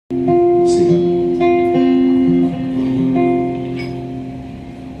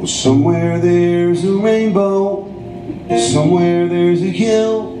Well, somewhere there's a rainbow, somewhere there's a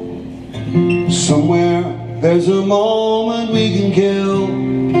hill, somewhere there's a moment we can kill,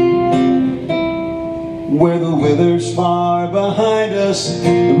 where the weather's far behind us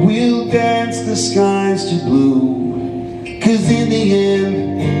and we'll dance the skies to blue. 'Cause in the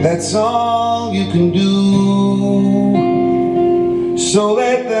end, that's all you can do. So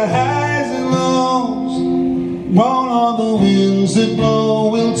let the highs and lows roll on the winds that blow.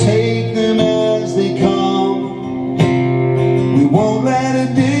 We'll take them as they come. We won't let a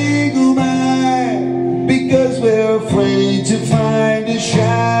day go by, because we're afraid to find a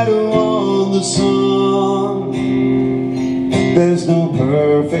shadow on the sun. There's no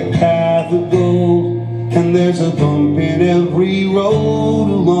perfect path of gold, and there's a bump in every road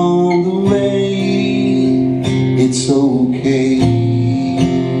along the way. It's okay.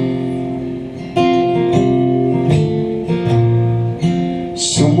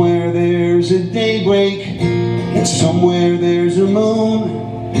 Somewhere there's a daybreak, and somewhere there's a moon,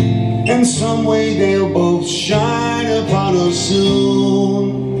 and some way they'll both shine upon us soon.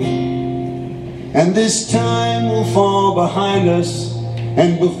 And this time will fall behind us,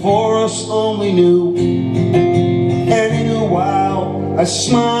 and before us only new. And in a while, a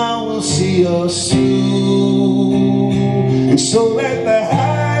smile will see us through. And so let the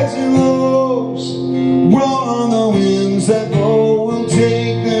highs and lows roll on the winds that blow. We'll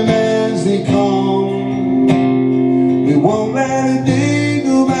take them as they come. We won't let a day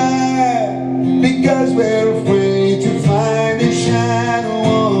go by, because we're afraid to find a shadow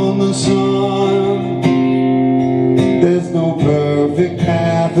on the sun. There's no perfect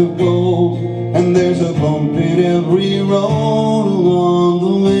path of gold, and there's a bump in every road along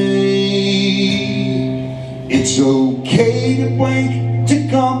the way. It's okay to break, to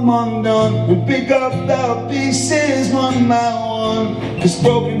come undone, and pick up the pieces one by one. 'Cause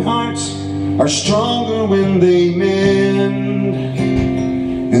broken hearts are stronger when they mend.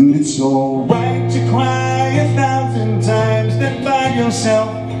 And it's alright to cry 1,000 times, then find yourself,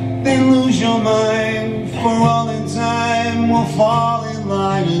 then lose your mind. For all in time we'll fall in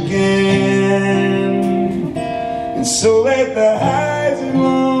line again. And so let the highs and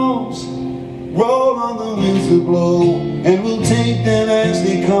lows roll on the winds that blow, and we'll take them as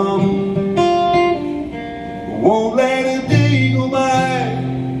they come. Won't let a day go by,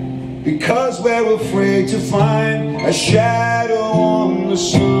 because we're afraid to find a shadow on the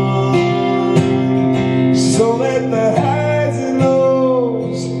sun. So let the highs and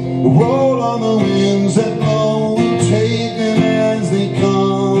lows roll on the winds that blow. We'll take them as they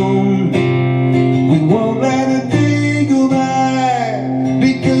come. We won't let a day go by,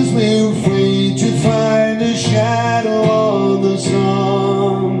 because we're afraid to find a shadow on the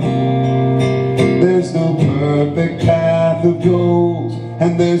sun. There's no perfect path of gold,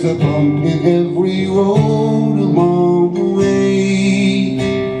 and there's a bump in every road along the way.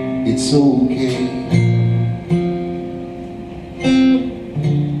 It's okay.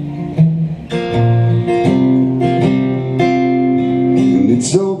 And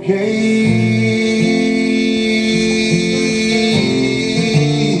it's okay.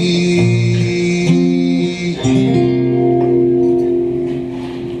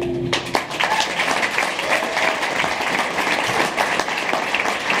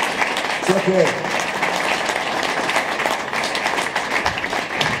 Okay.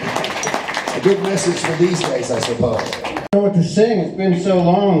 A good message for these days, I suppose. I don't know what to sing. It's been so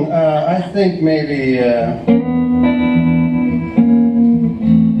long. I think maybe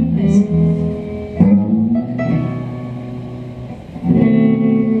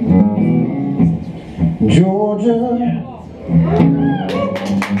Georgia,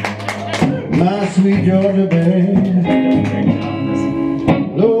 my sweet Georgia babe,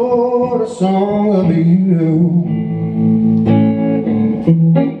 Lord, a song of you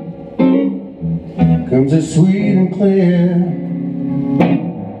comes as sweet and clear,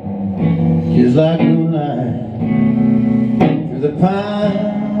 just like moonlight through the pine.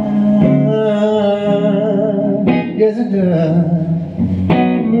 Yes, it does.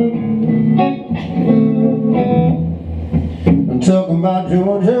 I'm talking about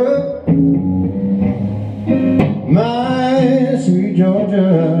Georgia, my sweet Georgia.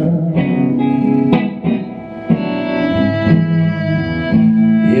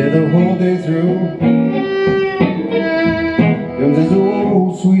 Yeah, the whole day through comes this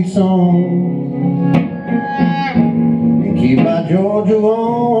old sweet song, and keep my Georgia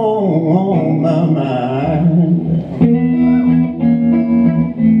on my mind.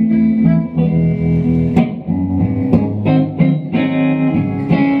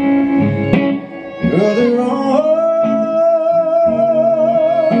 They're all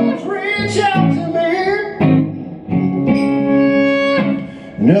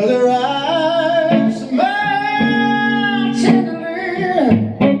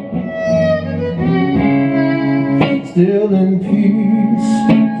still in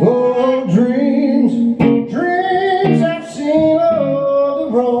peaceful dreams, dreams I've seen on the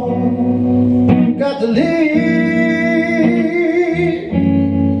road. Got to lead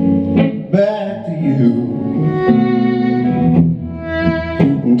back to you.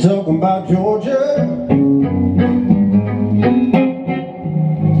 I'm talking about Georgia,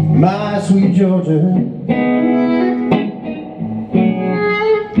 my sweet Georgia.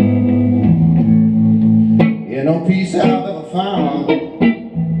 Yeah, no peace I've ever found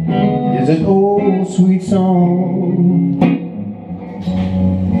is this old sweet song.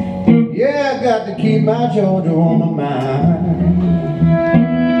 Yeah, I got to keep my Georgia on my mind.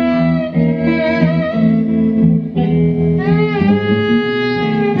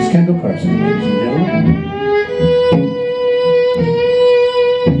 It's Kendel Carson, ladies and gentlemen.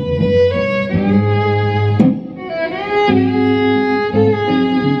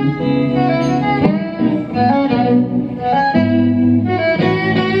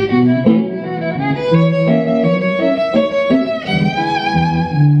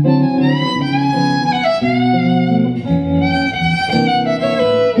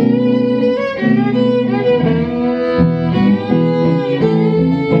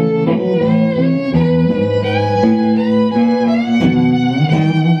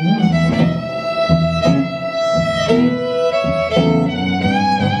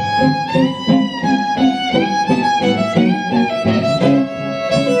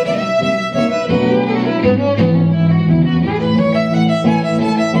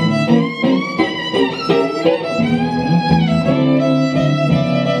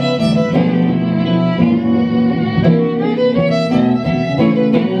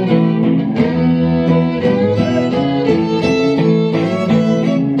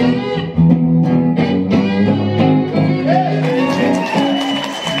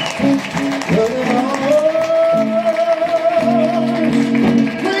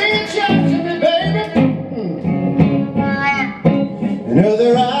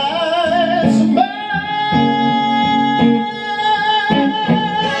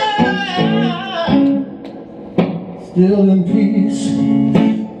 Still in peace,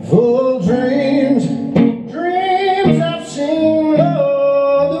 full dreams, dreams I've seen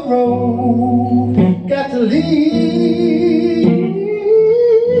on the road. Got to lead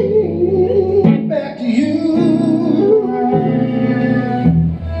back to you.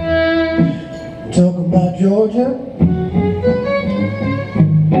 Talking about Georgia,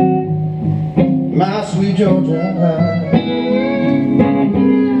 my sweet Georgia.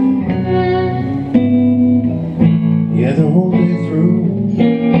 Yeah, the whole way through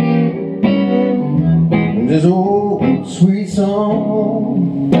this old sweet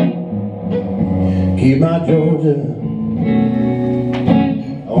song. Keep my Georgia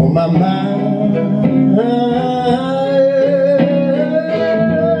on my mind.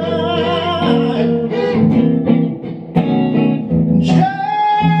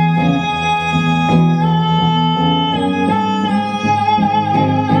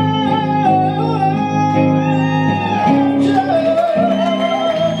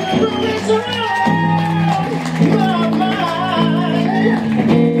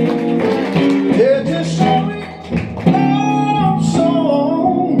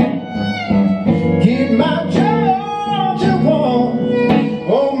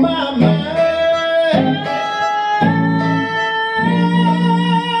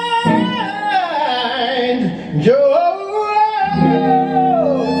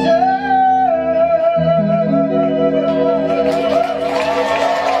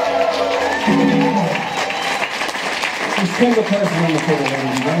 Kendel Carson on the fiddle, ladies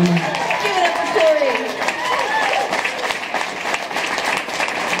and gentlemen. Give it up for Cory.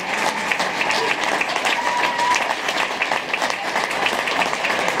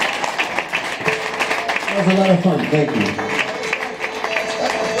 That was a lot of fun, thank you.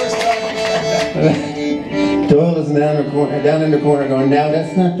 Doyle is down in the corner going, now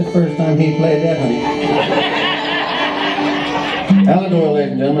that's not the first time he played that, honey. Alan Doyle,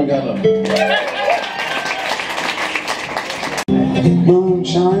 ladies and gentlemen, God love you.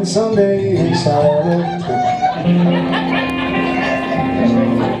 Moonshine Sunday in Charlottetown.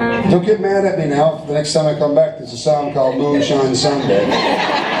 Don't get mad at me now. The next time I come back, there's a song called Moonshine Sunday.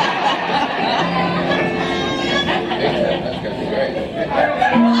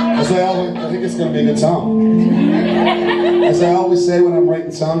 As I think it's going to be a good song. As I always say when I'm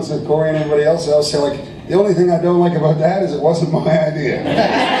writing songs with Cory and everybody else, I always say, like, the only thing I don't like about that is it wasn't my idea.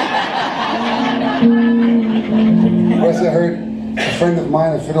 Whereas I heard a friend of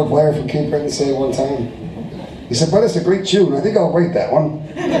mine, a fiddle player from Cape Breton, say one time, he said, but it's a great tune, I think I'll write that one.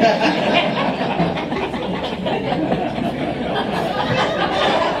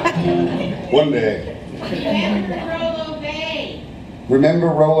 One day. Remember Rollo Bay? Remember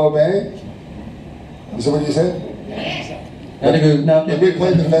Rollo Bay? Is that what you said? We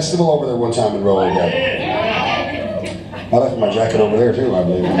played the festival over there one time in Rollo Bay. I left my jacket over there too, I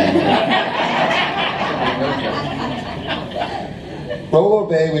believe. Rollo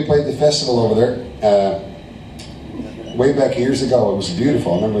Bay, we played the festival over there way back years ago. It was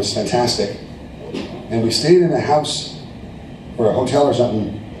beautiful. I remember it was fantastic. And we stayed in a house or a hotel or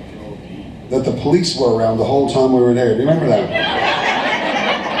something that the police were around the whole time we were there. Do you remember that?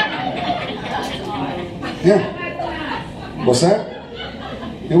 Yeah. What's that?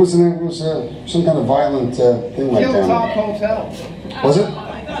 It was some kind of violent thing like that. Hilltop Hotel. Was it?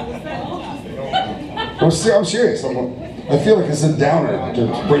 I'm serious. I feel like it's a downer to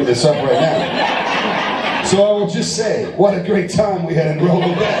bring this up right now. So I will just say, what a great time we had in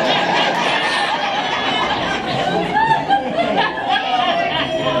Rollo Bay.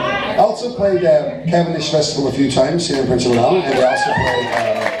 I also played Cavendish Festival a few times here in Prince Edward Island, and I also played,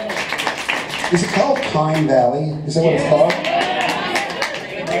 is it called Pine Valley? Is that what it's called?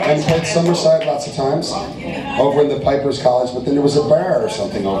 And played Summerside lots of times, over in the Piper's College, but then there was a bar or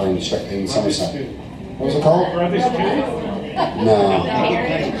something over in Summerside. What was it called? No.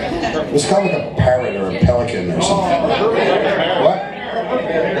 It was called like a parrot or a pelican or something. What?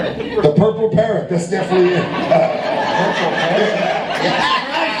 The Purple Parrot, that's definitely it.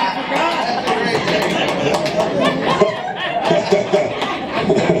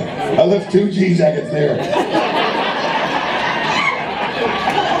 I left 2 jean jackets there.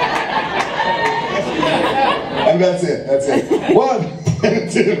 And that's it. 1,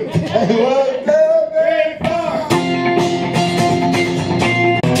 2, and 1, 2, 3, 4.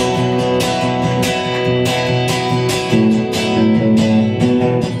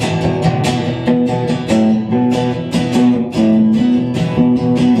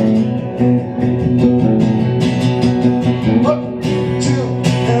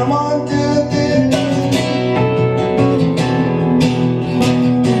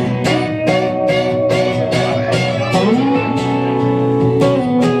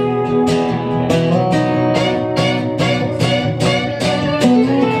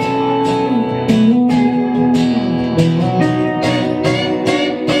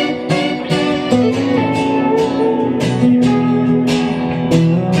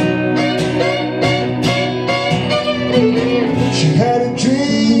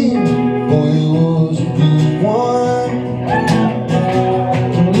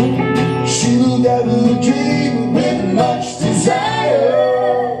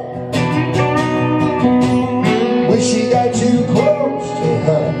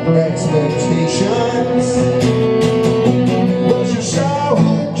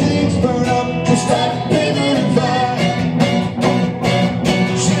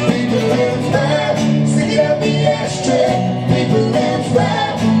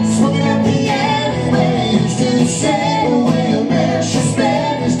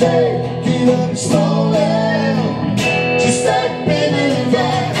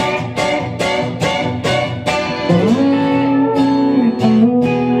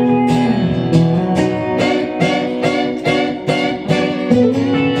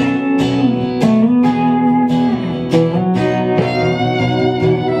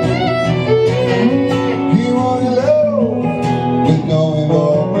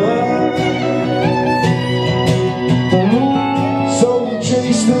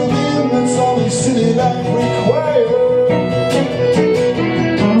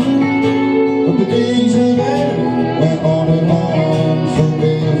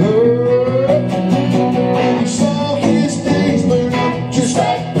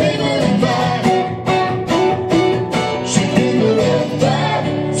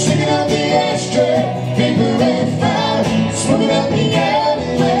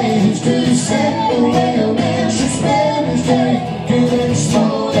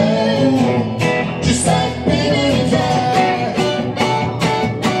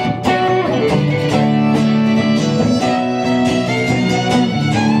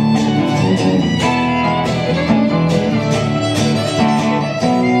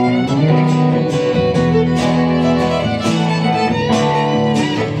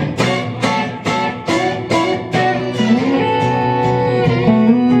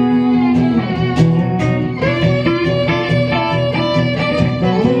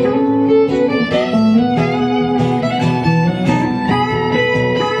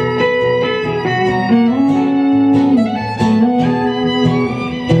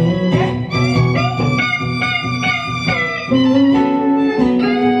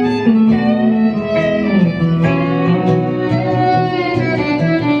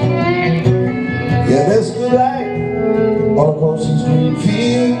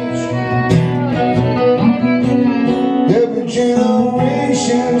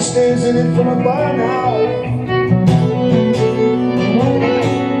 ocean stares at it from a bar now.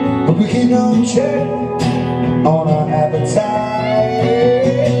 But we keep no check on our appetite.